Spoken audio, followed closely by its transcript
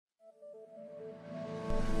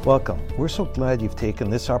Welcome. We're so glad you've taken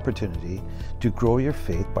this opportunity to grow your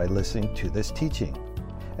faith by listening to this teaching.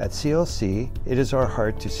 At CLC, it is our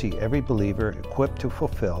heart to see every believer equipped to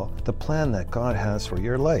fulfill the plan that God has for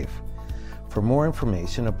your life. For more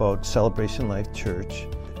information about Celebration Life Church,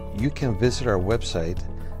 you can visit our website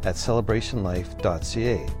at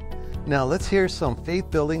celebrationlife.ca. Now let's hear some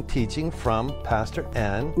faith-building teaching from Pastor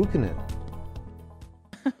Ann Ukanen.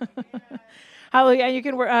 Hallelujah. You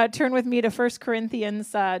can turn with me to 1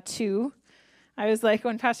 Corinthians 2. I was like,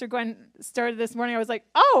 when Pastor Gwen started this morning, I was like,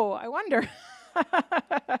 oh, I wonder.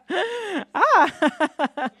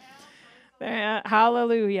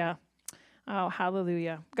 Hallelujah. Oh,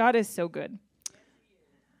 hallelujah. God is so good.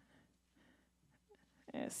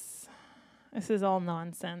 Yes. This is all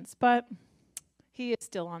nonsense, but He is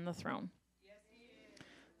still on the throne.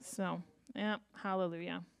 So, yeah,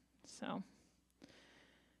 hallelujah. So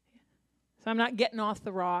I'm not getting off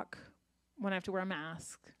the rock when I have to wear a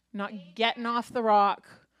mask. I'm not getting off the rock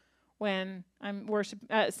when I'm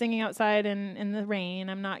singing outside in the rain.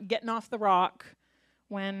 I'm not getting off the rock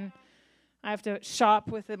when I have to shop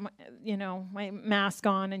with my mask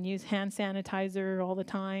on and use hand sanitizer all the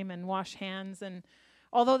time and wash hands. And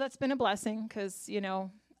although that's been a blessing, because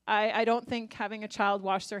I don't think having a child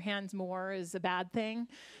wash their hands more is a bad thing.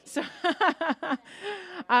 So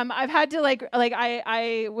I've had to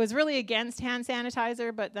I was really against hand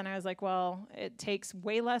sanitizer, but then I was like, well, it takes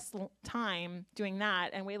way less time doing that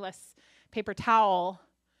and way less paper towel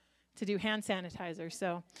to do hand sanitizer.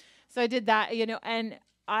 So I did that, and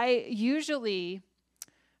I usually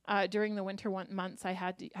during the winter months I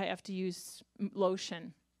have to use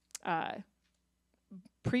lotion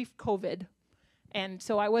pre-COVID. And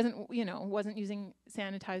so I wasn't using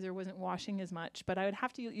sanitizer, wasn't washing as much, but I would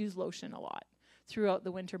have to use lotion a lot throughout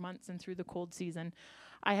the winter months and through the cold season.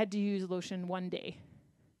 I had to use lotion one day.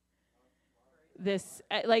 This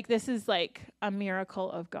is like a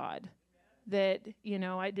miracle of God that,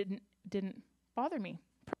 I didn't bother me.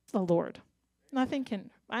 Praise the Lord. Nothing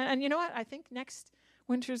can, and you know what? I think next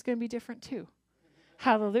winter is going to be different too.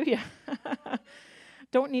 Hallelujah.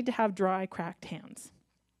 Don't need to have dry, cracked hands.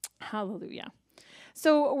 Hallelujah.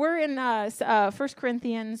 So we're in 1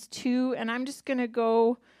 Corinthians 2, and I'm just going to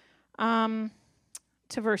go to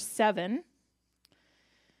verse 7.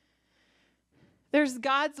 There's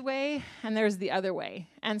God's way, and there's the other way.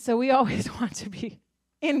 And so we always want to be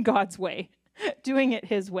in God's way, doing it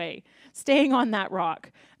His way, staying on that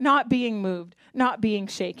rock, not being moved, not being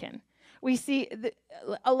shaken. We see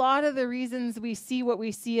a lot of the reasons we see what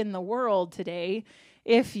we see in the world today,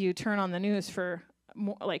 if you turn on the news for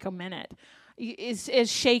like a minute, is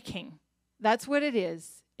shaking. That's what it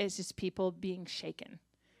is. It's just people being shaken.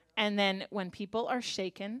 And then when people are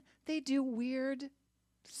shaken, they do weird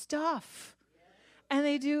stuff. And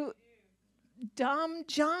they do dumb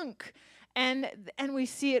junk. And we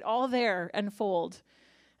see it all there unfold.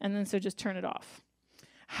 And then so just turn it off.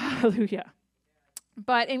 Hallelujah.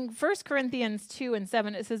 But in 1 Corinthians 2 and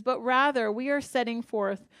 7, it says, but rather we are setting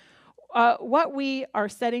forth, what we are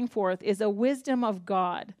setting forth is a wisdom of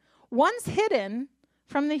God, once hidden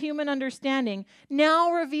from the human understanding, now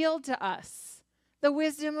revealed to us. The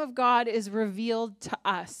wisdom of God is revealed to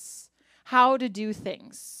us, how to do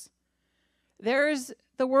things. There's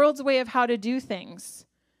the world's way of how to do things.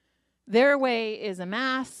 Their way is a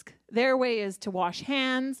mask. Their way is to wash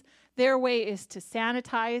hands. Their way is to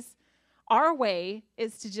sanitize. Our way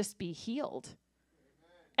is to just be healed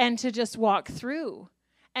and to just walk through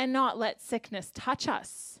and not let sickness touch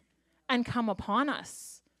us and come upon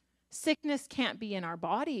us. Sickness can't be in our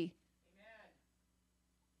body. Amen.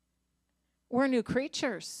 We're new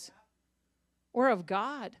creatures. We're of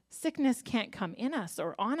God. Sickness can't come in us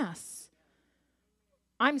or on us.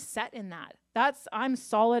 I'm set in that. I'm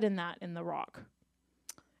solid in that, in the rock.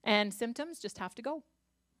 And symptoms just have to go.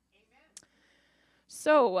 Amen.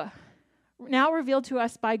 So, now revealed to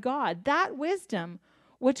us by God, that wisdom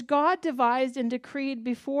which God devised and decreed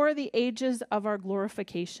before the ages of our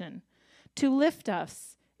glorification, to lift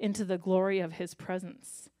us into the glory of His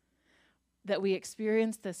presence, that we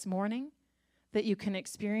experienced this morning, that you can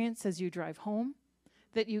experience as you drive home,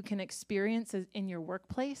 that you can experience in your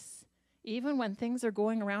workplace, even when things are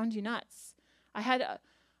going around you nuts. I had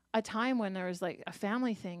a time when there was like a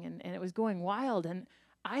family thing and it was going wild, and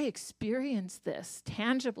I experienced this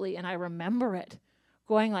tangibly, and I remember it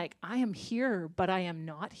going like, I am here, but I am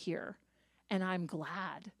not here, and I'm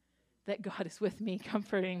glad that God is with me,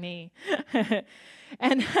 comforting me.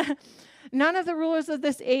 And none of the rulers of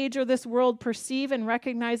this age or this world perceive and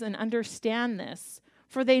recognize and understand this,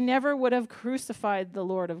 for they never would have crucified the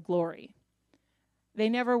Lord of glory. They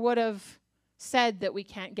never would have said that we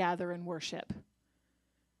can't gather and worship.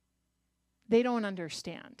 they don't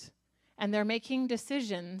understand. And they're making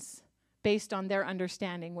decisions based on their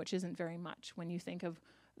understanding, which isn't very much when you think of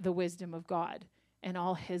the wisdom of God and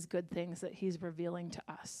all his good things that he's revealing to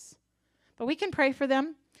us. But we can pray for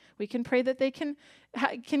them. We can pray that they can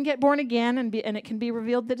get born again and it can be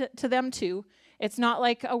revealed to them too. It's not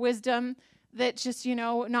like a wisdom that just,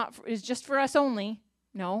 is just for us only.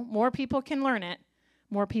 No, more people can learn it.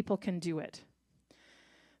 More people can do it.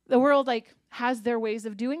 The world has their ways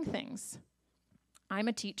of doing things. I'm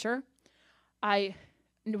a teacher. I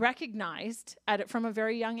recognized from a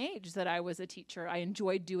very young age that I was a teacher. I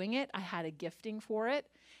enjoyed doing it. I had a gifting for it.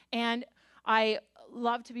 And I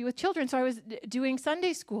loved to be with children. So I was doing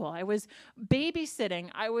Sunday school. I was babysitting.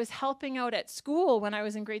 I was helping out at school when I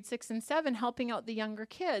was in grade 6 and 7, helping out the younger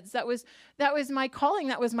kids. That was my calling.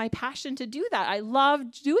 That was my passion to do that. I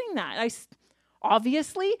loved doing that. I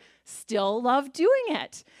obviously still love doing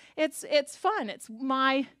it. It's fun. It's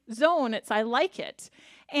my zone. I like it.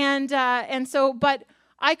 And so, but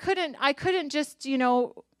I couldn't just,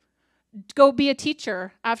 go be a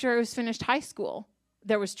teacher after I was finished high school.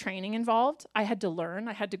 There was training involved. I had to learn.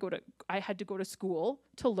 I had to go to school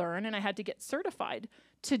to learn, and I had to get certified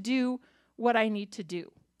to do what I need to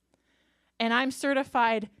do. And I'm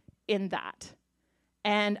certified in that.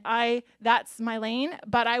 And that's my lane,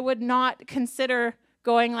 but I would not consider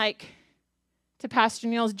going to Pastor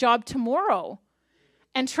Neil's job tomorrow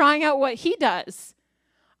and trying out what he does.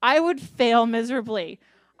 I would fail miserably.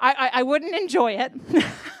 I wouldn't enjoy it.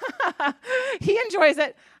 He enjoys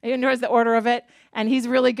it. He enjoys the order of it, and he's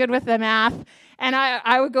really good with the math. And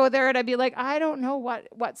I would go there, and I'd be like, I don't know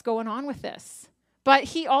what's going on with this. But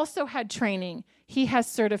he also had training. He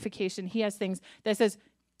has certification. He has things that says,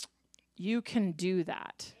 you can do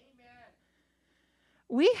that.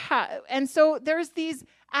 Amen. And so there's these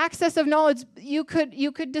access of knowledge. You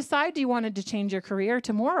could decide you wanted to change your career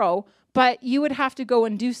tomorrow, but you would have to go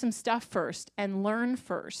and do some stuff first and learn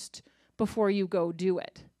first before you go do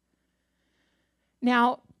it.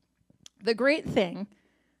 Now, the great thing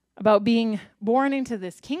about being born into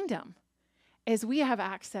this kingdom is we have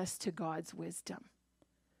access to God's wisdom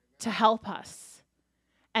to help us.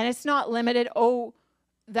 And it's not limited,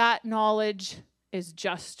 that knowledge is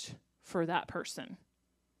just for that person.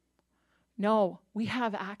 No, we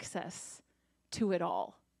have access to it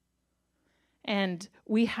all. And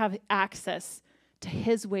we have access to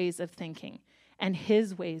his ways of thinking and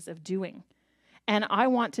his ways of doing. And I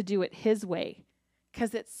want to do it his way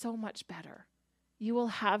because it's so much better. You will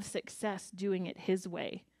have success doing it his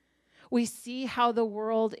way. We see how the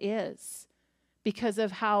world is because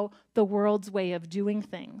of how the world's way of doing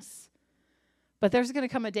things. But there's going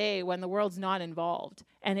to come a day when the world's not involved,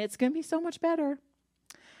 and it's going to be so much better.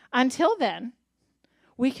 Until then,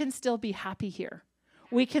 we can still be happy here.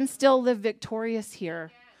 We can still live victorious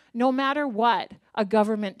here, no matter what a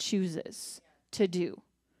government chooses to do.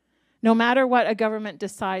 No matter what a government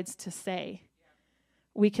decides to say,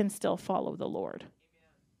 we can still follow the Lord.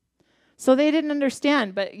 So they didn't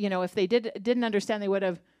understand, but if they didn't understand, they would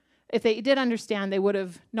have. If they did understand, they would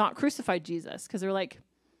have not crucified Jesus, because they're like,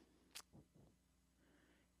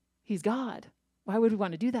 he's God. Why would we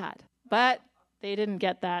want to do that? But they didn't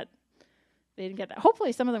get that.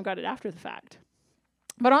 Hopefully, some of them got it after the fact.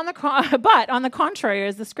 But on the contrary,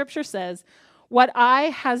 as the scripture says, what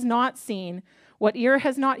eye has not seen, what ear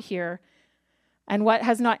has not heard, and what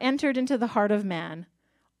has not entered into the heart of man,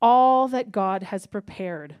 all that God has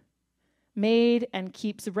prepared, made, and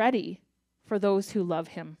keeps ready for those who love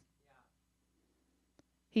him.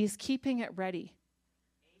 He's keeping it ready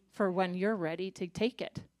for when you're ready to take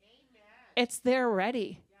it. It's there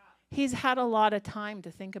ready. He's had a lot of time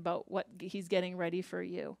to think about what he's getting ready for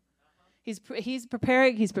you. He's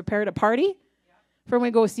prepared a party for when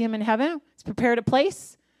we go see him in heaven. He's prepared a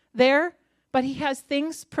place there, but he has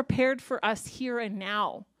things prepared for us here and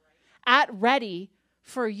now, at ready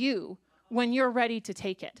for you when you're ready to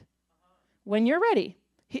take it. When you're ready.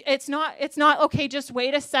 It's not, okay, just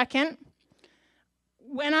wait a second.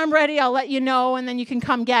 When I'm ready, I'll let you know, and then you can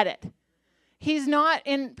come get it. He's not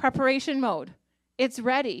in preparation mode. It's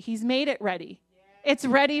ready. He's made it ready. It's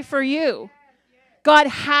ready for you. God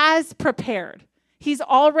has prepared. He's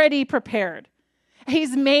already prepared.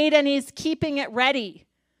 He's made and he's keeping it ready.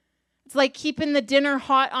 It's like keeping the dinner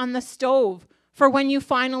hot on the stove for when you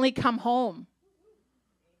finally come home.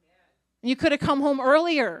 You could have come home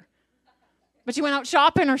earlier, but you went out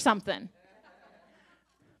shopping or something.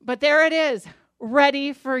 But there it is,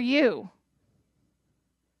 ready for you.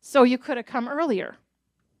 So you could have come earlier.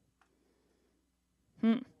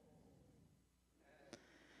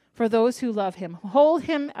 For those who love him, hold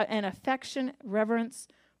him in affection, reverence,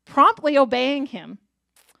 promptly obeying him,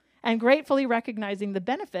 and gratefully recognizing the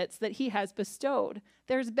benefits that he has bestowed.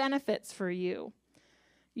 There's benefits for you.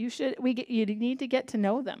 You need to get to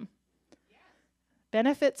know them.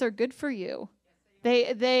 Benefits are good for you.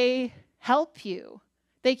 They help you.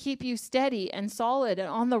 They keep you steady and solid and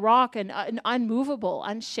on the rock and unmovable,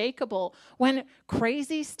 unshakable when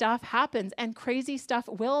crazy stuff happens, and crazy stuff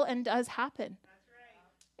will and does happen. That's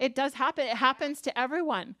right. It does happen. It happens to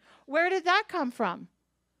everyone. Where did that come from?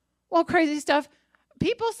 Well, crazy stuff.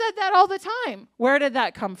 People said that all the time. Where did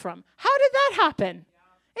that come from? How did that happen?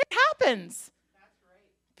 Yeah. It happens. That's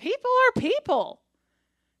right. People are people.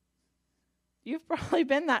 You've probably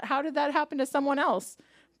been that. How did that happen to someone else?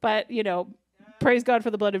 But, praise God for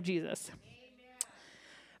the blood of Jesus. Amen.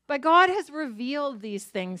 But God has revealed these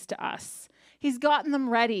things to us. He's gotten them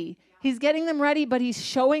ready. He's getting them ready, but he's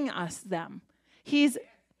showing us them.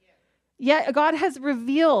 God has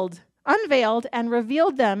unveiled and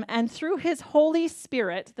revealed them, and through his Holy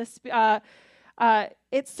Spirit,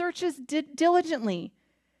 it searches diligently.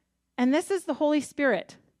 And this is the Holy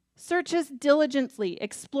Spirit. Searches diligently,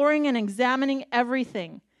 exploring and examining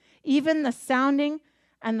everything, even the sounding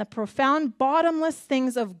and the profound, bottomless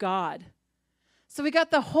things of God. So we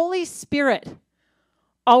got the Holy Spirit,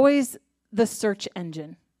 always the search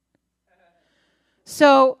engine.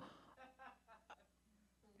 So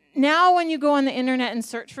now when you go on the internet and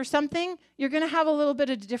search for something, you're going to have a little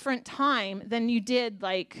bit of a different time than you did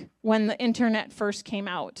like when the internet first came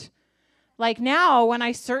out. Like now when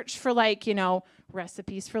I search for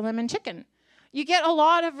recipes for lemon chicken, you get a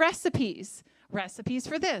lot of recipes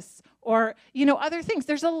for this or, other things.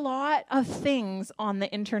 There's a lot of things on the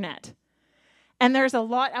internet and there's a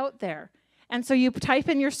lot out there. And so you type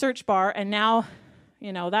in your search bar and now,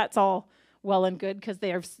 that's all well and good because they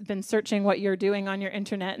have been searching what you're doing on your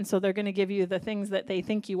internet. And so they're going to give you the things that they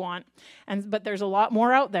think you want. But there's a lot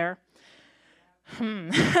more out there.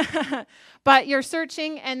 But you're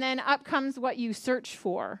searching and then up comes what you search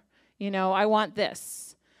for. I want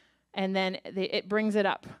this. And then it brings it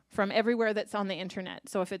up from everywhere that's on the internet.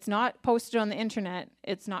 So if it's not posted on the internet,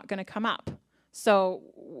 it's not going to come up.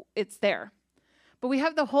 So it's there. But we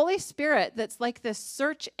have the Holy Spirit that's like this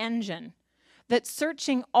search engine that's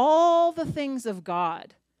searching all the things of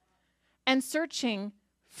God and searching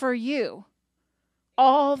for you,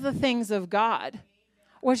 all the things of God,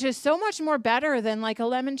 which is so much more better than like a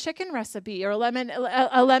lemon chicken recipe or a lemon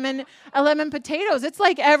potatoes. It's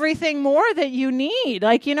like everything more that you need.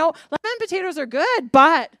 Lemon potatoes are good,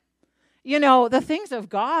 but the things of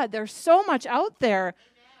God, there's so much out there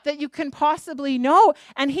that you can possibly know.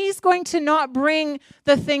 And he's going to not bring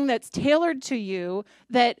the thing that's tailored to you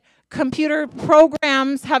that computer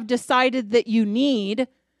programs have decided that you need,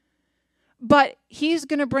 but he's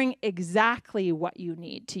going to bring exactly what you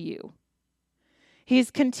need to you.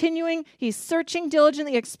 He's searching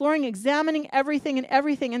diligently, exploring, examining everything,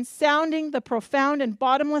 and sounding the profound and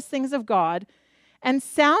bottomless things of God, and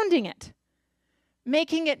sounding it,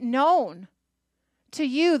 making it known to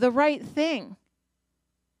you the right thing.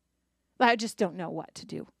 I just don't know what to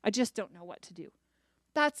do.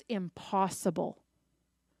 That's impossible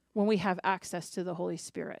when we have access to the Holy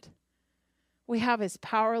Spirit. We have his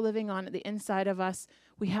power living on the inside of us.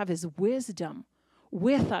 We have his wisdom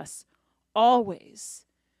with us always.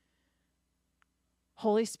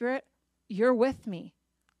 Holy Spirit, you're with me.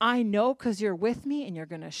 I know because you're with me and you're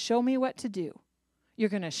going to show me what to do. You're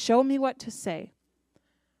going to show me what to say.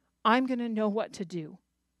 I'm going to know what to do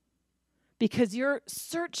because you're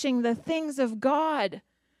searching the things of God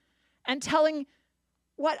and telling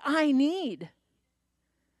what I need.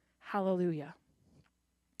 Hallelujah.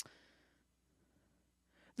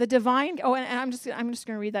 The divine, and I'm just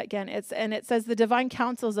going to read that again. It says the divine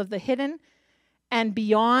counsels of the hidden and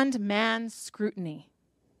beyond man's scrutiny.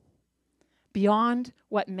 Beyond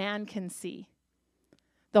what man can see.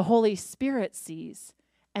 The Holy Spirit sees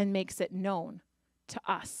and makes it known to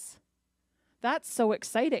us. That's so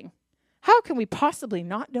exciting. How can we possibly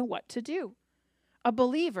not know what to do? A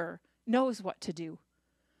believer knows what to do.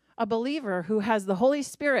 A believer who has the Holy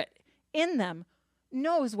Spirit in them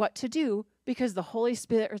knows what to do because the Holy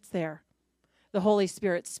Spirit's there. The Holy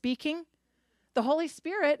Spirit's speaking. The Holy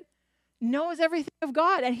Spirit knows everything of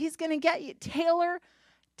God, and he's going to get you tailor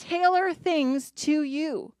things to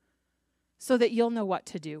you so that you'll know what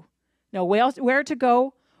to do. Know where to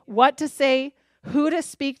go, what to say, who to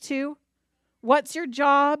speak to, what's your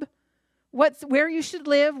job, where you should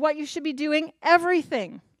live, what you should be doing,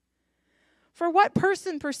 everything. For what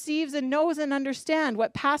person perceives and knows and understands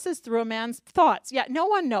what passes through a man's thoughts? Yeah, no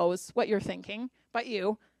one knows what you're thinking but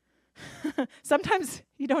you. Sometimes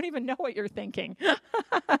you don't even know what you're thinking.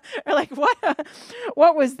 Or like,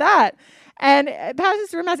 what was that? And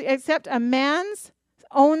Pastor Rim asks, except a man's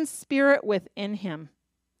own spirit within him.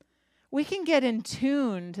 We can get in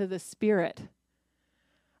tune to the Spirit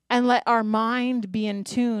and let our mind be in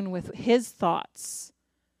tune with his thoughts,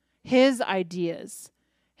 his ideas,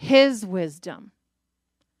 his wisdom.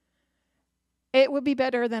 It would be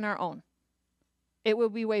better than our own. It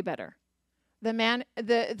would be way better.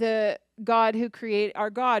 The God who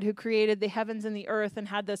created the heavens and the earth and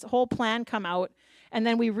had this whole plan come out, and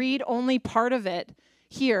then we read only part of it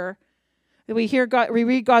here. We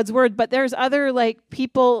read God's word, but there's other like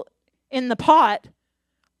people in the pot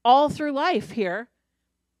all through life here.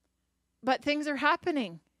 But things are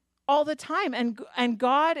happening all the time, and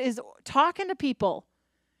God is talking to people.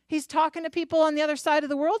 He's talking to people on the other side of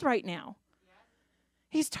the world right now.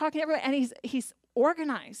 He's talking to everyone, and he's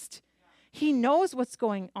organized. He knows what's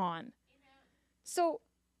going on. So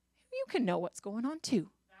you can know what's going on too,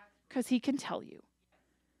 because he can tell you.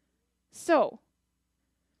 So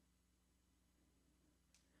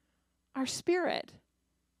our spirit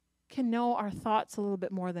can know our thoughts a little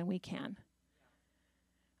bit more than we can.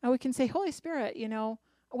 And we can say, Holy Spirit,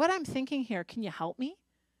 what I'm thinking here, can you help me?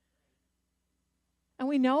 And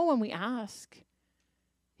we know when we ask,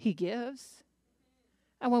 he gives.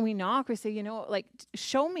 And when we knock, we say,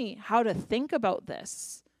 show me how to think about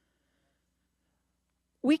this.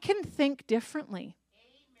 We can think differently.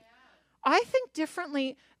 Amen. I think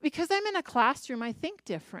differently because I'm in a classroom. I think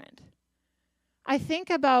different. I think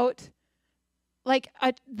about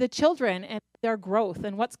the children and their growth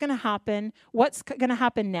and what's going to happen, what's going to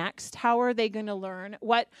happen next, how are they going to learn,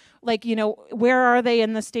 where are they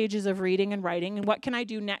in the stages of reading and writing, and what can I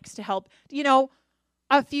do next to help,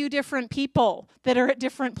 a few different people that are at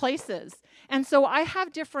different places. And so I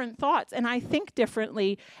have different thoughts and I think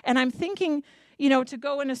differently, and I'm thinking, to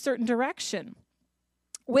go in a certain direction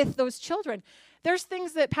with those children. There's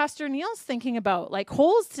things that Pastor Neil's thinking about, like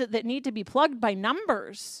holes that need to be plugged by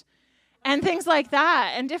numbers. And things like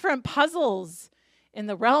that, and different puzzles in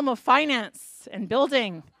the realm of finance and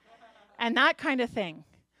building and that kind of thing.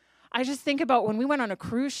 I just think about when we went on a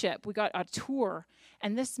cruise ship, we got a tour,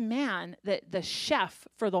 and this man, the chef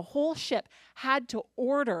for the whole ship, had to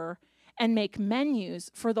order and make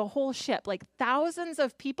menus for the whole ship, like thousands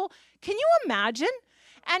of people. Can you imagine?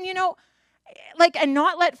 And, and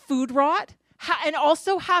not let food rot, and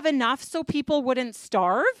also have enough so people wouldn't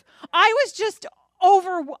starve. I was just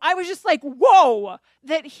like, whoa,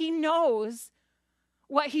 that he knows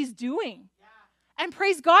what he's doing. Yeah. And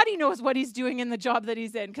praise God he knows what he's doing in the job that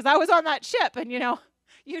he's in. Because I was on that ship, and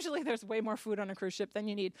usually there's way more food on a cruise ship than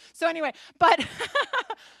you need. So anyway, but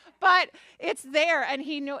it's there, and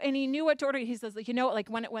he knew what to order. He says,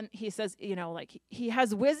 when he says, he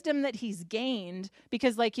has wisdom that he's gained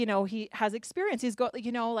because he has experience. He's got,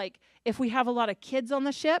 if we have a lot of kids on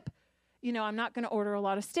the ship, I'm not going to order a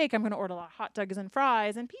lot of steak. I'm going to order a lot of hot dogs and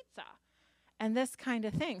fries and pizza and this kind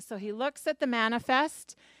of thing. So he looks at the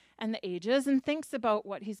manifest and the ages and thinks about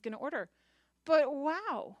what he's going to order. But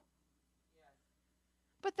wow. Yes.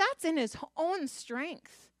 But that's in his own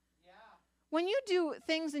strength. Yeah. When you do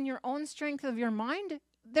things in your own strength of your mind,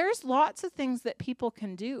 there's lots of things that people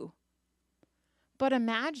can do. But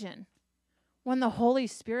imagine when the Holy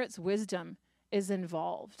Spirit's wisdom is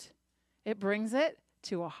involved. It brings it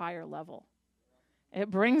to a higher level. It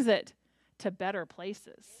brings it to better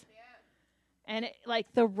places. Amen. And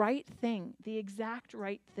the right thing, the exact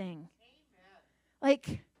right thing.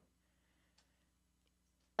 Amen.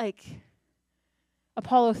 Like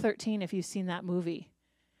Apollo 13, if you've seen that movie.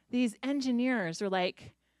 These engineers are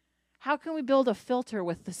like, how can we build a filter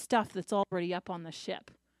with the stuff that's already up on the ship?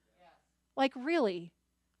 Yeah. Like, really?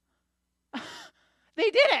 They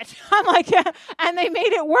did it. I'm like, yeah. And they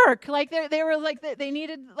made it work. Like they were like, they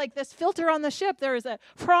needed like this filter on the ship. There was a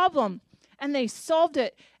problem, and they solved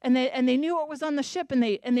it. And they knew what was on the ship, and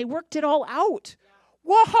they worked it all out.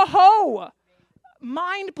 Yeah. Whoa!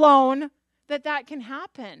 Mind blown that can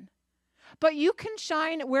happen. But you can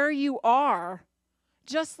shine where you are,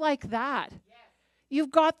 just like that. Yes.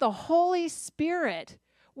 You've got the Holy Spirit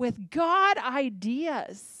with God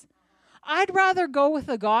ideas. I'd rather go with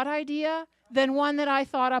a God idea than one that I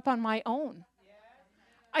thought up on my own.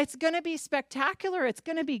 Yeah. It's going to be spectacular. It's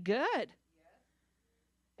going to be good.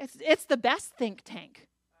 Yeah. It's the best think tank.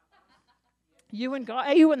 You and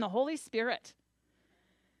God, you and the Holy Spirit.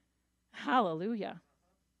 Hallelujah.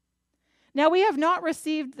 Now we have not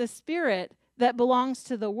received the Spirit that belongs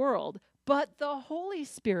to the world, but the Holy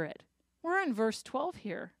Spirit. We're in verse 12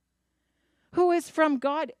 here. Who is from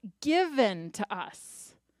God given to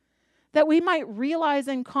us. that we might realize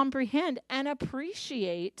and comprehend and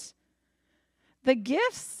appreciate the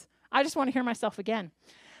gifts. I just want to hear myself again.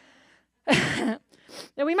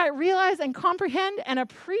 That we might realize and comprehend and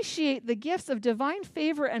appreciate the gifts of divine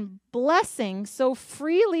favor and blessing so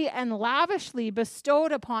freely and lavishly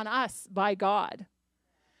bestowed upon us by God.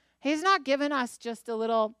 He's not given us just a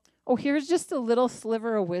little, here's just a little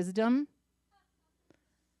sliver of wisdom.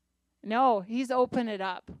 No, he's opened it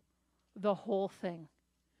up, the whole thing,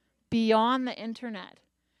 beyond the internet.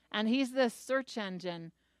 And he's the search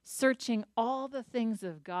engine, searching all the things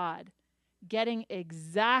of God, getting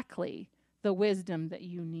exactly the wisdom that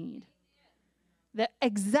you need.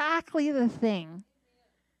 Exactly the thing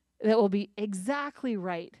that will be exactly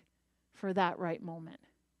right for that right moment.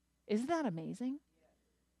 Isn't that amazing?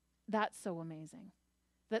 That's so amazing.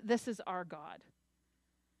 That this is our God.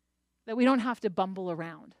 That we don't have to bumble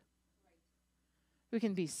around. We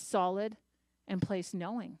can be solid and place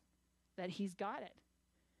knowing that he's got it.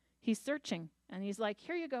 He's searching and he's like,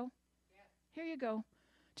 here you go. Here you go.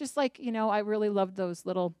 Just like, I really loved those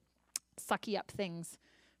little sucky up things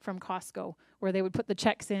from Costco where they would put the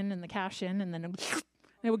checks in and the cash in and then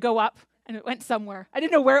it would go up and it went somewhere. I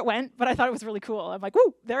didn't know where it went, but I thought it was really cool. I'm like,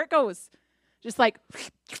 whoo, there it goes. Just like,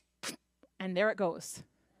 and there it goes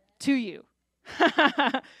to you.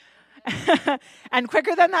 And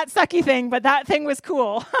quicker than that sucky thing, but that thing was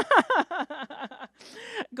cool.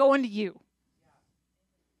 Going to you.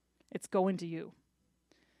 It's going to you.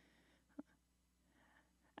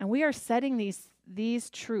 And we are setting these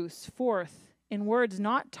truths forth in words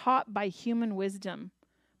not taught by human wisdom,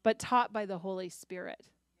 but taught by the Holy Spirit.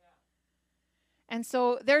 And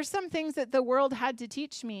so there's some things that the world had to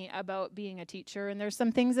teach me about being a teacher, and there's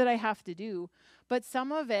some things that I have to do, but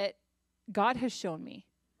some of it God has shown me.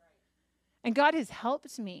 And God has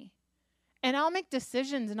helped me. And I'll make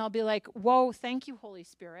decisions and I'll be like, whoa, thank you, Holy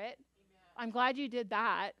Spirit. I'm glad you did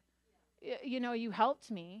that. You helped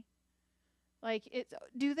me. Like,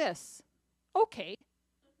 do this. Okay.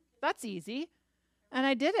 That's easy. And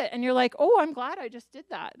I did it. And you're like, oh, I'm glad I just did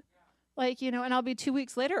that. Like, and I'll be 2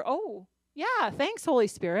 weeks later, oh, yeah, thanks, Holy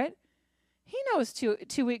Spirit. He knows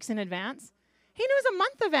two weeks in advance. He knows a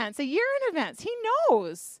month in advance, a year in advance. He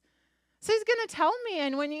knows. So he's going to tell me.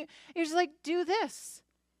 And when you're just like, do this.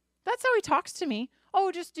 That's how he talks to me.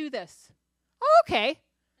 Oh, just do this. Oh, okay.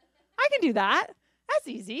 I can do that. That's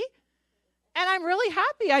easy. And I'm really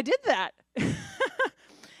happy I did that.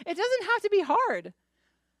 It doesn't have to be hard.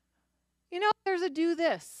 There's a do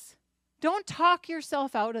this. Don't talk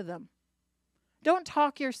yourself out of them. Don't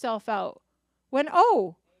talk yourself out. When,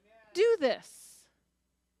 do this.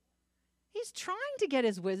 He's trying to get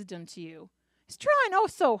his wisdom to you. He's trying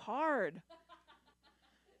so hard.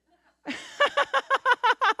 He's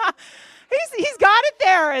got it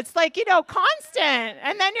there. It's like, constant.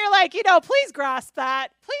 And then you're like, please grasp that.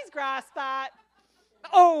 Please grasp that.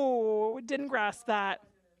 Oh, didn't grasp that.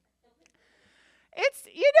 It's,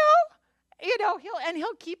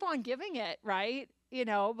 he'll keep on giving it, right?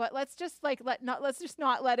 But let's just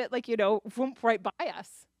not let it whoomp right by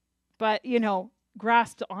us. But,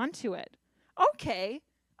 grasped onto it. Okay,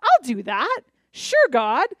 I'll do that. Sure,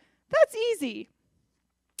 God. That's easy.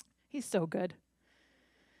 He's so good.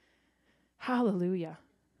 Hallelujah.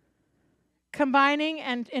 Combining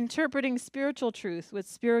and interpreting spiritual truth with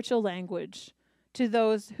spiritual language to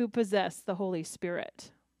those who possess the Holy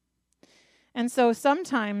Spirit. And so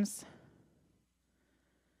sometimes,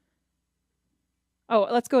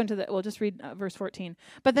 let's go into we'll just read verse 14.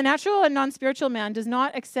 But the natural and non-spiritual man does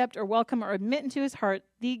not accept or welcome or admit into his heart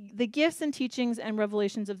the gifts and teachings and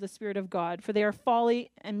revelations of the Spirit of God, for they are folly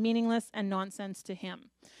and meaningless and nonsense to him.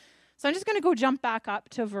 So I'm just going to jump back up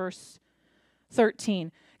to verse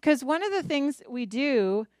 13. Because one of the things we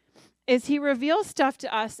do is he reveals stuff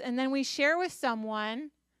to us and then we share with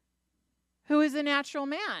someone who is a natural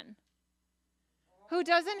man, who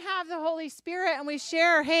doesn't have the Holy Spirit, and we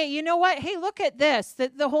share, hey, you know what? Hey, look at this,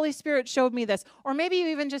 that the Holy Spirit showed me this. Or maybe you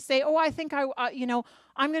even just say, I think I'm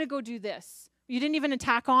going to go do this. You didn't even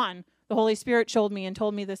attack on. The Holy Spirit showed me and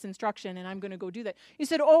told me this instruction, and I'm going to go do that. You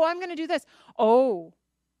said, I'm going to do this. Oh,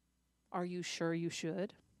 are you sure you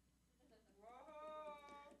should?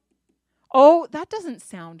 Oh, that doesn't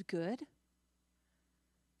sound good.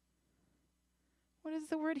 What is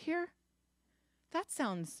the word here? That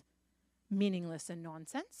sounds meaningless and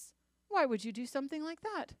nonsense. Why would you do something like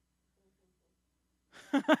that?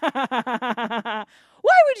 Why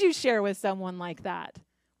would you share with someone like that?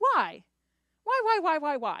 Why?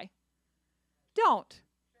 Why? Don't.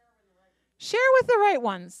 Share with the right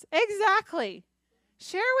ones. Exactly.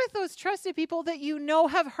 Share with those trusted people that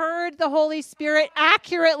have heard the Holy Spirit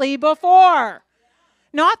accurately before.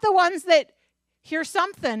 Not the ones that hear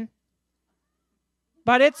something,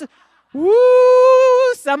 but it's,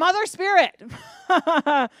 woo, some other spirit.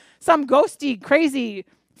 Some ghosty, crazy,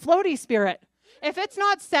 floaty spirit. If it's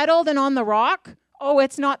not settled and on the rock, oh,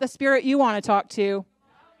 it's not the spirit you want to talk to.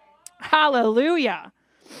 Hallelujah.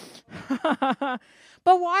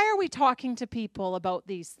 But why are we talking to people about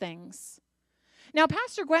these things? Now,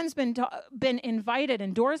 Pastor Gwen's been invited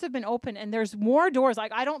and doors have been opened, and there's more doors.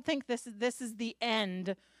 Like, I don't think this is the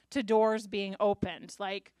end to doors being opened.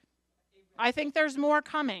 Like, I think there's more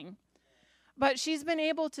coming. But she's been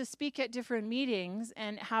able to speak at different meetings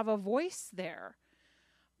and have a voice there.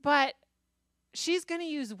 But she's going to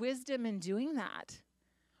use wisdom in doing that.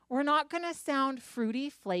 We're not going to sound fruity,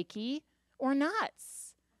 flaky, or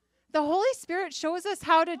nuts. The Holy Spirit shows us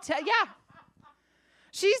how to tell. Yeah.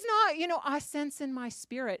 She's not, I sense in my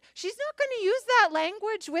spirit. She's not going to use that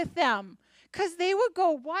language with them because they would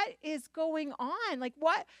go, what is going on? Like,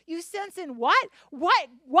 what? You sense in what? What?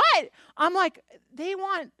 I'm like, they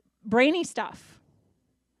want brainy stuff.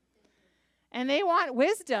 And they want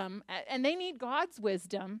wisdom, and they need God's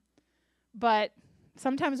wisdom. But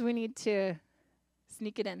sometimes we need to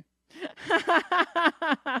sneak it in.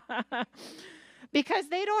 Because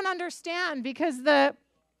they don't understand, because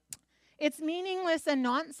it's meaningless and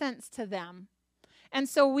nonsense to them. And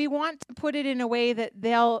so we want to put it in a way that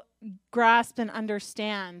they'll grasp and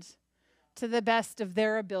understand to the best of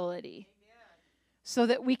their ability. Amen. So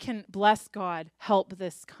that we can, bless God, help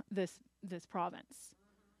this province.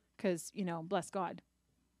 Because, bless God.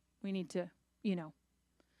 We need to,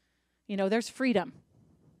 there's freedom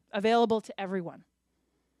available to everyone.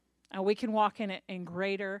 And we can walk in it in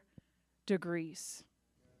greater degrees.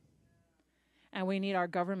 And we need our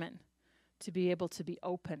government to be able to be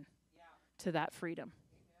open to that freedom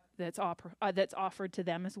that's offered to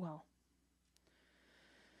them as well.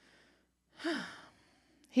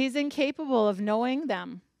 He's incapable of knowing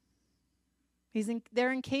them.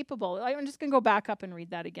 They're incapable. I'm just going to go back up and read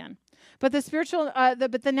that again. But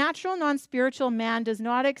the natural, non-spiritual man does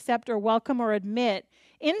not accept or welcome or admit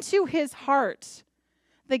into his heart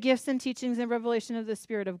the gifts and teachings and revelation of the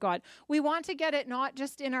Spirit of God. We want to get it not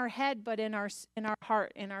just in our head, but in our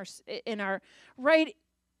heart, in our right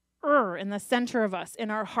in the center of us, in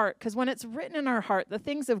our heart. Because when it's written in our heart, the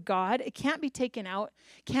things of God, it can't be taken out,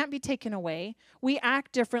 can't be taken away. We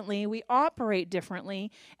act differently, we operate differently,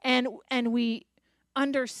 and we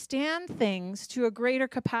understand things to a greater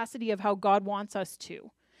capacity of how God wants us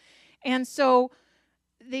to. And so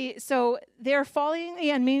they're falling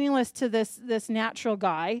and meaningless to this natural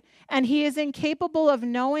guy, and he is incapable of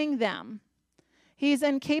knowing them. He's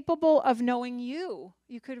incapable of knowing you.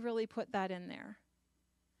 You could really put that in there.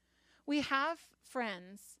 We have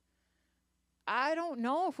friends. I don't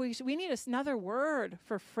know if we need another word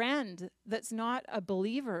for friend that's not a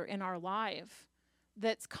believer in our life,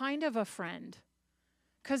 that's kind of a friend,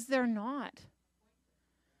 because they're not.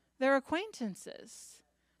 They're acquaintances.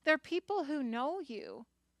 They're people who know you.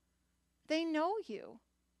 They know you,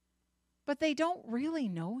 but they don't really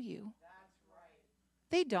know you. That's right.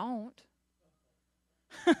 They don't.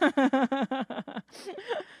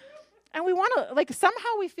 And we want to,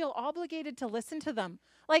 somehow we feel obligated to listen to them.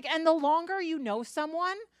 And the longer you know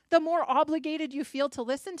someone, the more obligated you feel to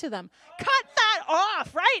listen to them. Cut that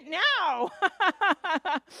off right now.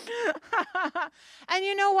 And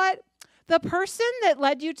you know what? The person that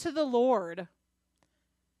led you to the Lord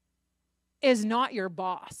is not your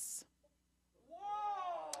boss.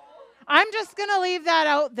 I'm just going to leave that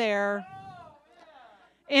out there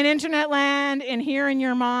in internet land, in here in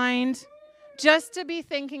your mind, just to be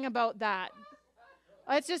thinking about that.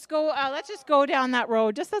 Let's just go down that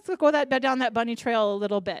road. Let's go down that bunny trail a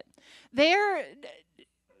little bit. They're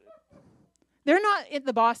not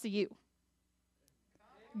the boss of you.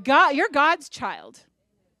 God, you're God's child.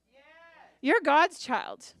 You're God's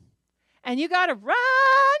child. And you got to run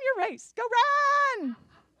your race. Go run.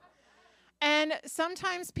 And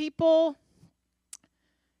sometimes people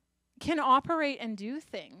can operate and do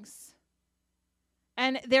things.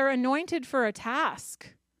 And they're anointed for a task.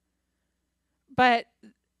 But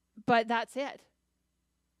that's it.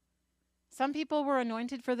 Some people were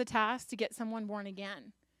anointed for the task to get someone born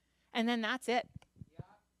again. And then that's it.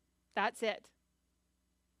 That's it.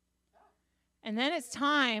 And then it's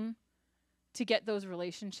time to get those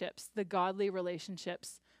relationships, the godly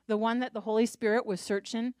relationships, the one that the Holy Spirit was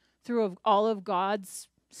searching through all of God's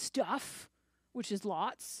stuff, which is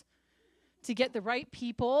lots, to get the right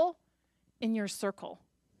people in your circle.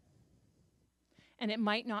 And it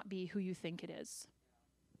might not be who you think it is.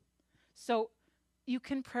 So you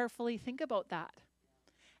can prayerfully think about that.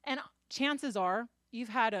 And chances are you've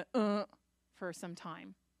had a for some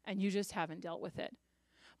time and you just haven't dealt with it.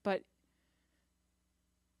 But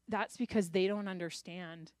that's because they don't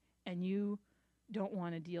understand and you don't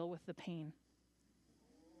want to deal with the pain.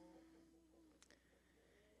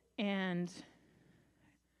 And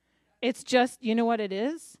it's just, you know what it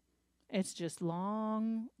is? It's just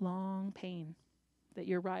long, long pain that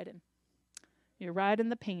you're riding. You're riding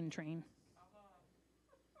the pain train.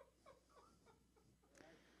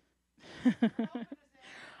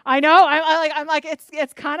 I know. I'm like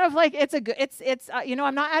it's kind of like it's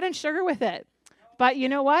I'm not adding sugar with it, but you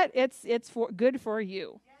know what? It's good for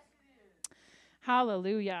you.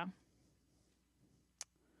 Hallelujah.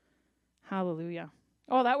 Hallelujah.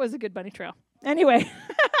 Oh, that was a good bunny trail. Anyway.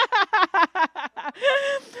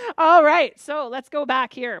 All right. So let's go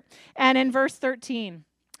back here. And in verse 13,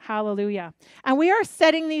 hallelujah. And we are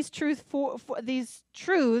setting these truths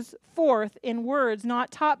forth in words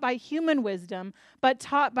not taught by human wisdom, but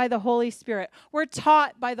taught by the Holy Spirit. We're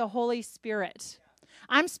taught by the Holy Spirit.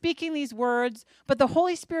 I'm speaking these words, but the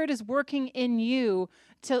Holy Spirit is working in you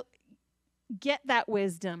to get that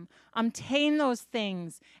wisdom, obtain those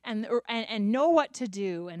things, and know what to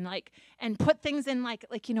do, and put things in like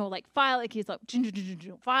file, like he's like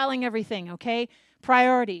filing everything. Okay,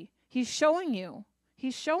 priority. He's showing you.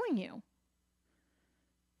 He's showing you.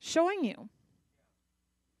 Showing you.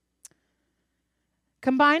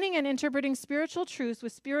 Combining and interpreting spiritual truths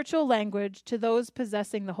with spiritual language to those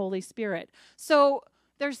possessing the Holy Spirit. So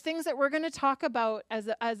there's things that we're going to talk about as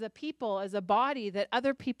a people, as a body, that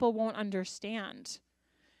other people won't understand.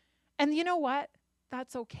 And you know what?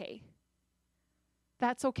 That's okay.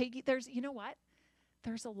 That's okay. You know what?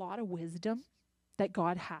 There's a lot of wisdom that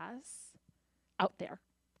God has out there.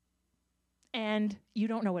 And you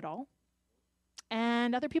don't know it all.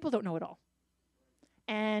 And other people don't know it all.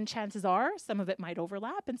 And chances are some of it might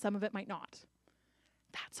overlap and some of it might not.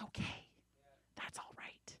 That's okay. That's all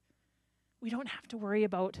right. We don't have to worry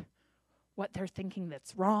about what they're thinking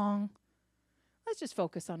that's wrong. Let's just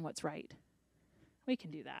focus on what's right. We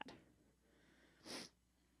can do that.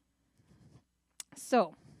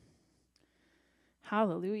 So,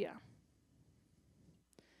 hallelujah.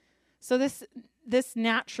 So this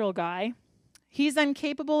natural guy, he's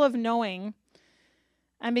incapable of knowing,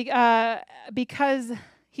 and because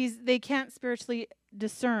they can't spiritually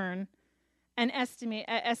discern and estimate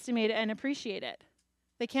and appreciate it.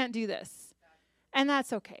 They can't do this. And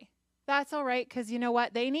that's okay. That's all right, because you know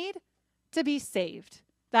what they need? To be saved.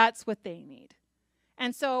 That's what they need.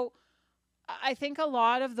 And so I think a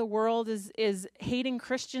lot of the world is hating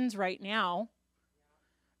Christians right now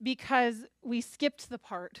because we skipped the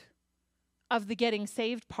part of the getting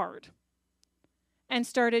saved part and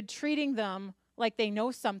started treating them like they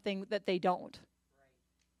know something that they don't.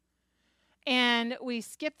 And we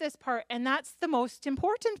skip this part, and that's the most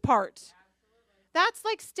important part. That's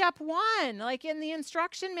like step one, like in the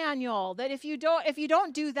instruction manual, that if you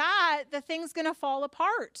don't do that, the thing's going to fall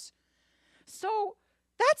apart. So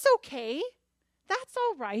that's okay. That's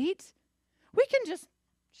all right. We can just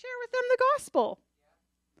share with them the gospel.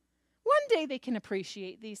 One day they can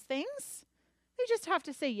appreciate these things. They just have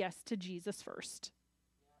to say yes to Jesus first.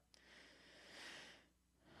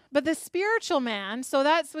 But the spiritual man, so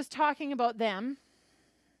that was talking about them,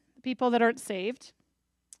 the people that aren't saved,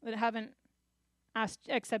 that haven't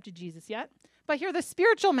accepted Jesus yet. But here, the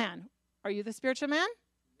spiritual man. Are you the spiritual man?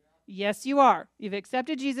 Yes, you are. You've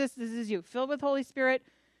accepted Jesus. This is you. Filled with Holy Spirit.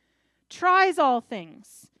 Tries all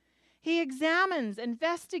things. He examines,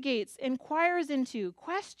 investigates, inquires into,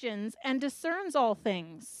 questions, and discerns all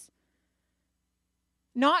things.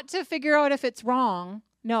 Not to figure out if it's wrong.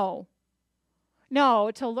 No,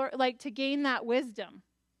 to learn, to gain that wisdom.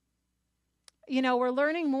 We're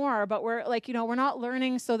learning more, but we're not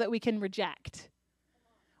learning so that we can reject.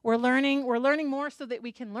 We're learning more so that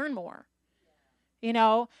we can learn more.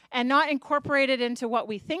 And not incorporate it into what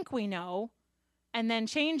we think we know and then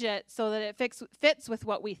change it so that it fits with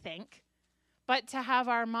what we think, but to have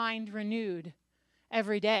our mind renewed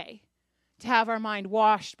every day, to have our mind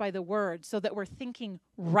washed by the word so that we're thinking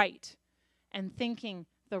right and thinking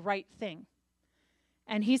the right thing.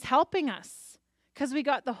 And he's helping us because we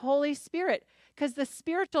got the Holy Spirit. Because the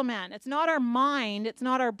spiritual man, it's not our mind, it's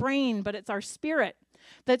not our brain, but it's our spirit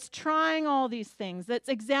that's trying all these things, that's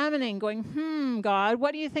examining, going, God,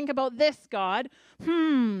 what do you think about this, God?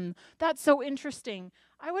 That's so interesting.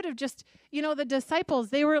 I would have just, the disciples,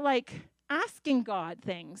 they were like asking God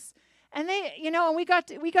things. And they, and we got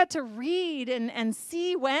to read and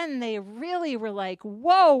see when they really were like,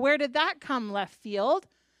 whoa, where did that come left field?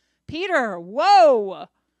 Peter, whoa,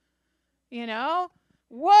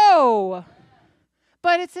 whoa.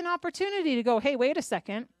 But it's an opportunity to go, hey, wait a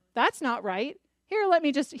second. That's not right. Here, let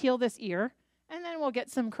me just heal this ear, and then we'll get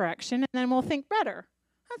some correction, and then we'll think better.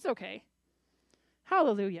 That's okay.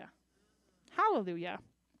 Hallelujah. Hallelujah.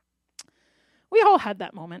 We all had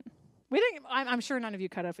that moment. We didn't. I'm sure none of you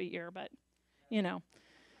cut off an ear, but,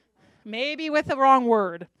 maybe with the wrong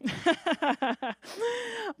word.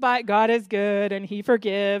 But God is good, and he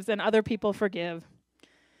forgives, and other people forgive.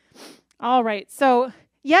 All right, so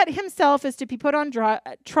yet himself is to be put on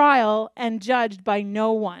trial and judged by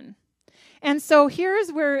no one. And so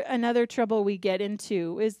here's where another trouble we get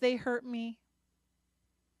into is they hurt me.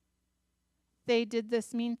 They did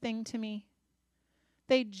this mean thing to me.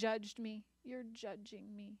 They judged me. You're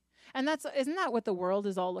judging me. And isn't that what the world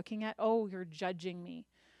is all looking at? Oh, you're judging me.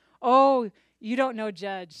 Oh, you don't know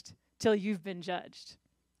judged till you've been judged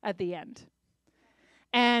at the end.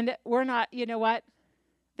 And we're not, you know what?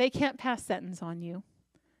 They can't pass sentence on you.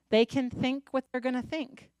 They can think what they're going to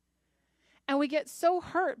think. And we get so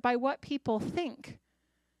hurt by what people think.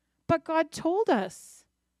 But God told us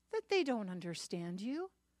that they don't understand you.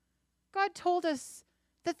 God told us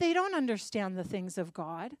that they don't understand the things of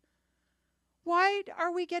God. Why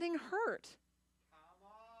are we getting hurt? Come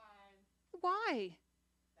on. Why?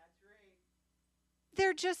 That's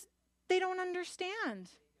right. They don't understand.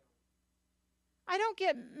 I don't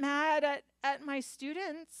get mad at my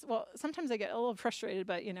students. Well, sometimes I get a little frustrated,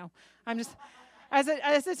 but, I'm just, as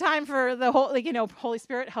a time for the whole, Holy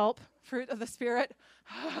Spirit help, fruit of the Spirit,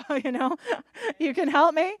 you can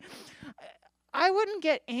help me. I wouldn't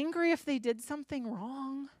get angry if they did something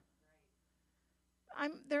wrong.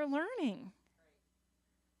 They're learning.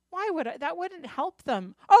 Why would I? That wouldn't help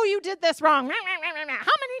them. Oh, you did this wrong. How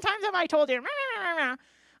many times have I told you?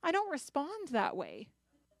 I don't respond that way.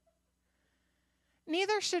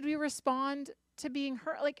 Neither should we respond to being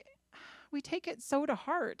hurt. Like, we take it so to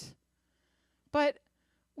heart. But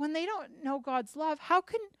when they don't know God's love, how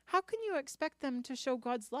can you expect them to show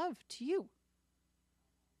God's love to you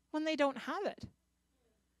when they don't have it?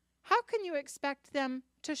 How can you expect them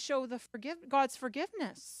to show God's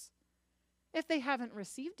forgiveness if they haven't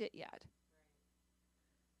received it yet?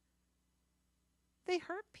 They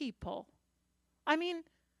hurt people. I mean,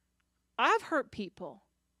 I've hurt people.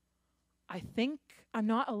 I think I'm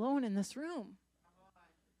not alone in this room.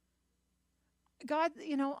 God,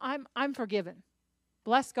 I'm forgiven.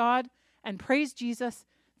 Bless God and praise Jesus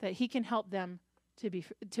that he can help them to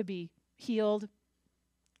be healed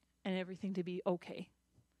and everything to be okay.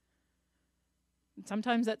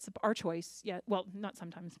 Sometimes that's our choice. Yeah, well, not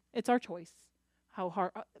sometimes. It's our choice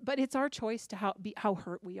but it's our choice to how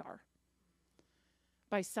hurt we are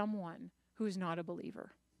by someone who's not a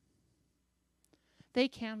believer. They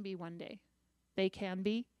can be one day. They can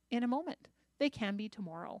be in a moment. They can be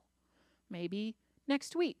tomorrow. Maybe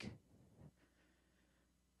next week.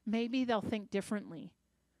 Maybe they'll think differently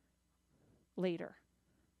later.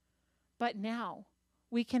 But now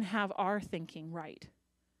we can have our thinking right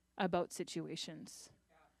about situations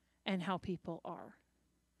and how people are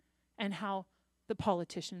and how the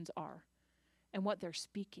politicians are and what they're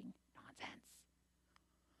speaking. Nonsense.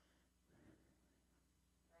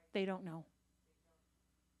 They don't know.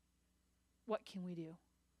 What can we do?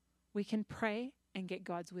 We can pray and get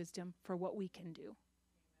God's wisdom for what we can do.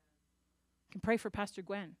 We can pray for Pastor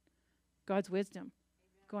Gwen. God's wisdom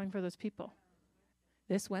going for those people.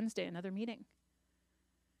 This Wednesday, another meeting.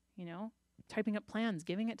 Typing up plans,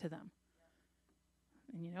 giving it to them.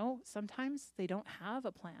 And sometimes they don't have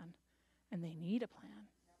a plan and they need a plan.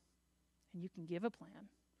 And you can give a plan.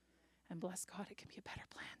 And bless God, it can be a better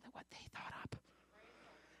plan than what they thought up.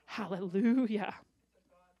 Hallelujah.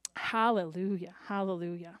 Hallelujah.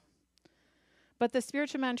 Hallelujah. But the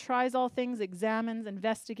spiritual man tries all things, examines,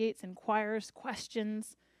 investigates, inquires,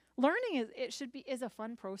 questions. Learning is a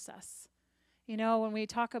fun process. When we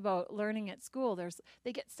talk about learning at school,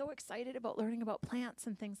 they get so excited about learning about plants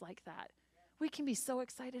and things like that. We can be so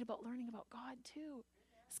excited about learning about God too.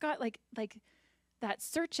 It's got like that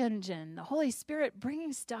search engine, the Holy Spirit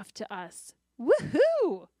bringing stuff to us.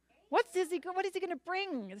 Woohoo! What is he going to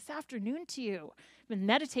bring this afternoon to you? I've been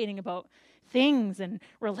meditating about things and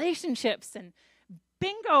relationships, and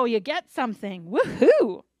bingo, you get something.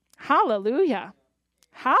 Woohoo! Hallelujah.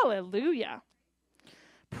 Hallelujah.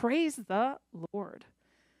 Praise the Lord.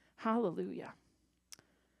 Hallelujah.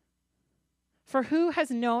 For who has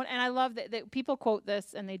known, and I love that people quote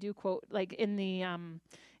this, and they do quote, like in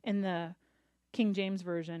the King James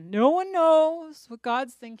Version, no one knows what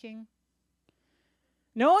God's thinking.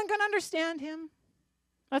 No one can understand him.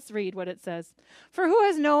 Let's read what it says. For who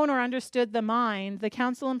has known or understood the mind, the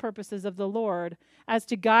counsel and purposes of the Lord, as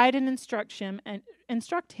to guide and instruct him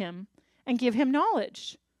and give him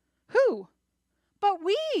knowledge? Who? But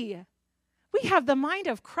we have the mind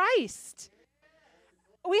of Christ.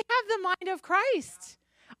 We have the mind of Christ.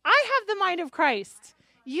 I have the mind of Christ.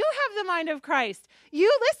 You have the mind of Christ.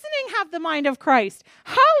 You listening have the mind of Christ.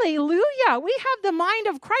 Hallelujah. We have the mind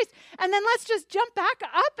of Christ. And then let's just jump back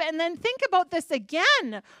up and then think about this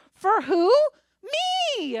again. For who?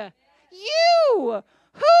 Me. You.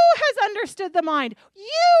 Who has understood the mind?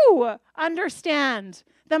 You understand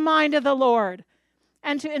the mind of the Lord,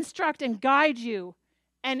 and to instruct and guide you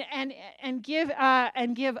and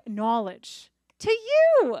give knowledge to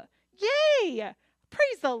you. Yay.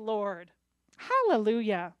 Praise the Lord.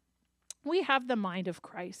 Hallelujah. We have the mind of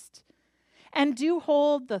Christ and do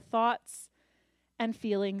hold the thoughts and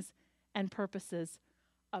feelings and purposes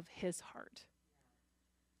of his heart.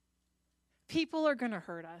 People are going to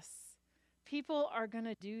hurt us. People are going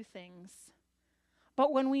to do things.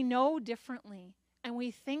 But when we know differently and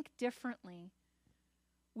we think differently,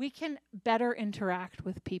 we can better interact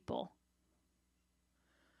with people.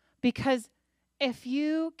 Because if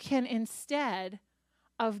you can, instead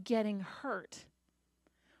of getting hurt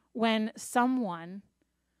when someone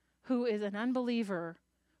who is an unbeliever,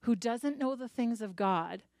 who doesn't know the things of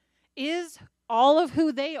God, is all of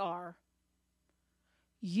who they are,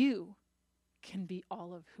 you can be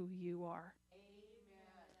all of who you are.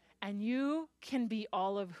 Amen. And you can be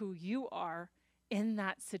all of who you are in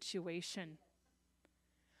that situation.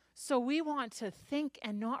 So we want to think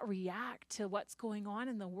and not react to what's going on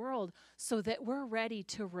in the world so that we're ready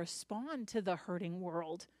to respond to the hurting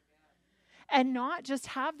world. And not just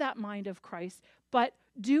have that mind of Christ, but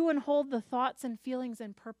do and hold the thoughts and feelings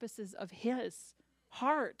and purposes of his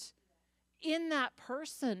heart in that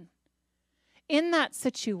person, in that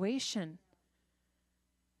situation.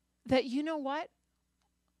 That, you know what?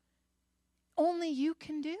 Only you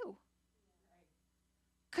can do.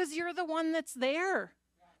 Because you're the one that's there.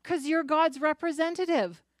 Because you're God's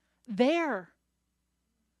representative there.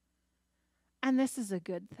 And this is a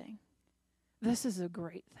good thing. This is a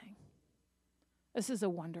great thing. This is a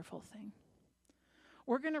wonderful thing.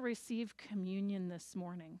 We're going to receive communion this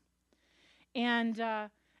morning. And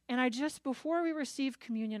I just, before we receive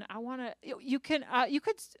communion, I want to, you could,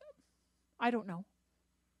 I don't know.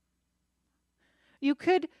 We're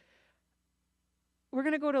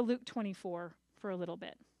going to go to Luke 24 for a little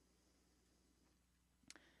bit.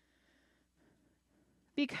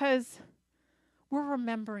 Because we're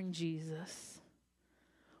remembering Jesus.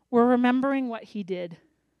 We're remembering what he did.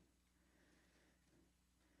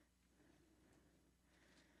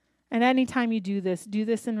 And anytime you do this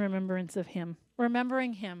in remembrance of him.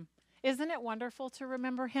 Remembering him. Isn't it wonderful to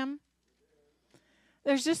remember him?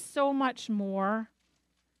 There's just so much more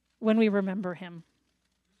when we remember him.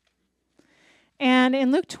 And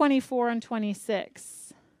in Luke 24 and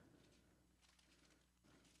 26,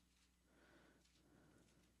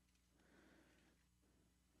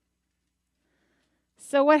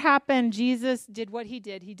 so what happened? Jesus did what he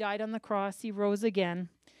did. He died on the cross. He rose again.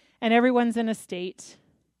 And everyone's in a state.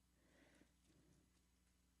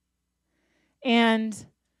 And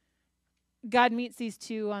God meets these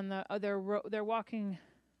two on the they're walking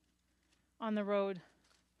on the road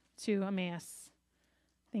to Emmaus.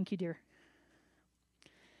 Thank you, dear.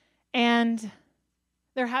 And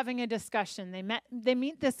they're having a discussion. They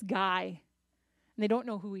meet this guy, and they don't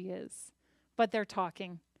know who he is, but they're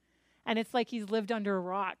talking. And it's like he's lived under a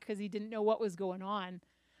rock because he didn't know what was going on.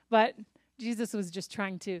 But Jesus was just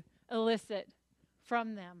trying to elicit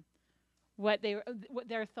from them what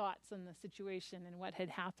their thoughts on the situation and what had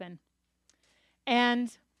happened.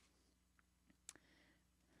 And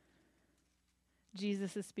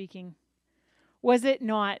Jesus is speaking. Was it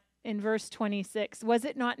not, in verse 26, was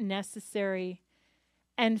it not necessary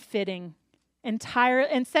and fitting,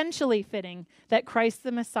 essentially fitting, that Christ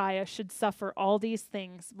the Messiah should suffer all these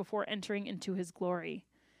things before entering into his glory,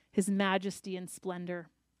 his majesty and splendor?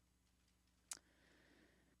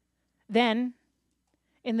 Then,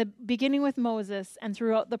 in the beginning with Moses and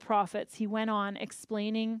throughout the prophets, he went on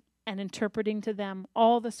explaining and interpreting to them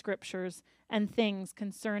all the scriptures and things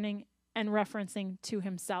concerning and referencing to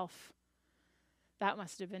himself. That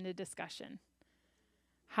must have been a discussion.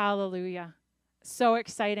 Hallelujah. So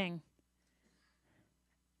exciting.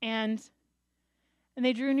 And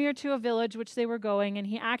they drew near to a village which they were going, and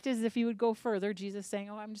he acted as if he would go further, Jesus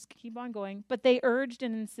saying, I'm just keep on going. But they urged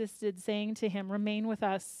and insisted, saying to him, remain with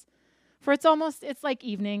us. For it's like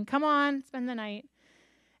evening. Come on, spend the night.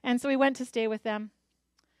 And so he went to stay with them.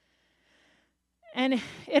 And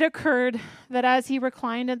it occurred that as he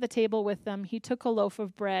reclined at the table with them, he took a loaf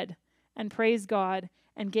of bread and praised God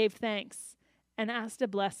and gave thanks and asked a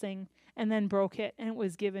blessing and then broke it, and it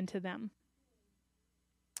was given to them.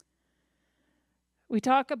 We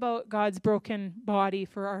talk about God's broken body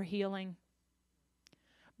for our healing.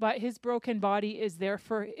 But his broken body is there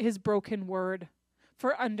for his broken word,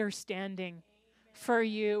 for understanding, for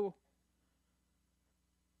you.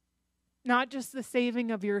 Not just the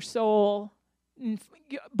saving of your soul,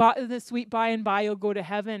 the sweet by and by you'll go to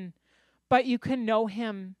heaven, but you can know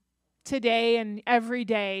him today and every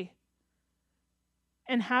day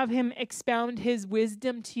and have him expound his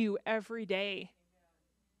wisdom to you every day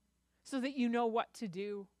so that you know what to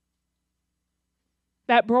do.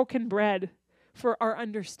 That broken bread for our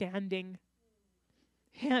understanding.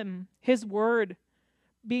 Him, his word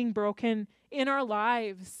being broken in our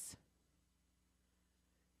lives.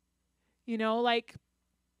 You know, like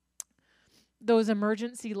those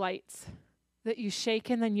emergency lights that you shake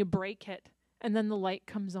and then you break it and then the light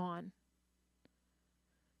comes on.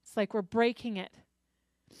 It's like we're breaking it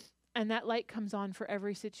and that light comes on for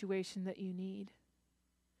every situation that you need.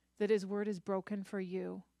 That his word is broken for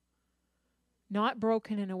you. Not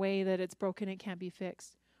broken in a way that it's broken, it can't be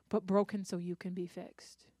fixed, but broken so you can be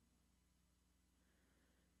fixed.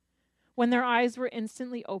 When their eyes were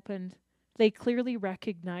instantly opened, they clearly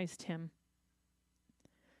recognized him.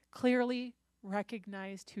 Clearly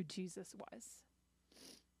recognized who Jesus was.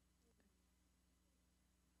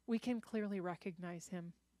 We can clearly recognize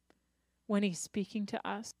him when he's speaking to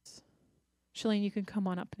us. Shalene, you can come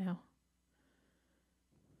on up now.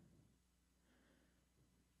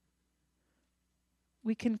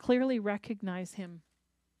 We can clearly recognize him,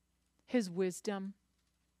 his wisdom,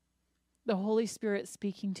 the Holy Spirit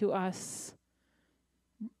speaking to us,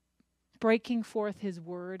 breaking forth his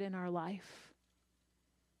word in our life,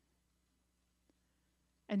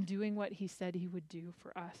 and doing what he said he would do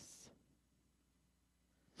for us.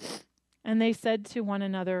 And they said to one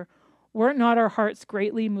another, "Were not our hearts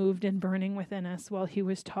greatly moved and burning within us while he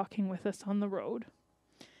was talking with us on the road?"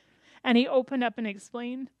 And he opened up and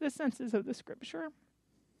explained the senses of the scripture.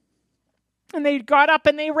 And they got up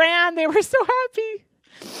and they ran. They were so happy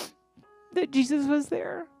that Jesus was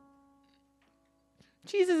there.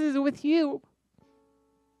 Jesus is with you.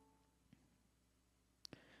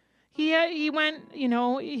 He went, you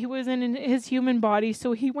know, he was in his human body,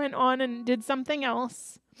 so he went on and did something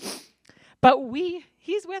else. But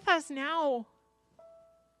he's with us now.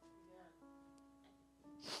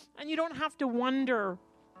 And you don't have to wonder.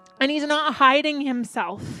 And he's not hiding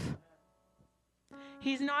himself.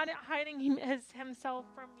 He's not hiding himself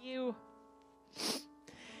from you.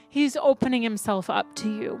 He's opening himself up to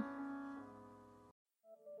you.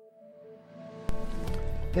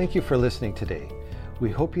 Thank you for listening today. We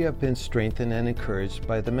hope you have been strengthened and encouraged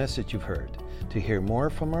by the message you've heard. To hear more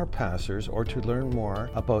from our pastors or to learn more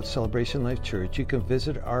about Celebration Life Church, you can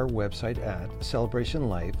visit our website at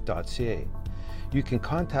celebrationlife.ca. You can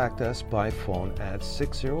contact us by phone at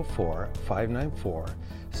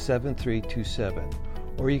 604-594-7327.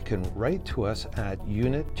 Or you can write to us at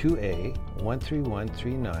Unit 2A,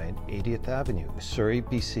 13139 80th Avenue, Surrey,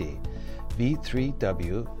 BC,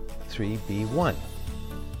 B3W3B1.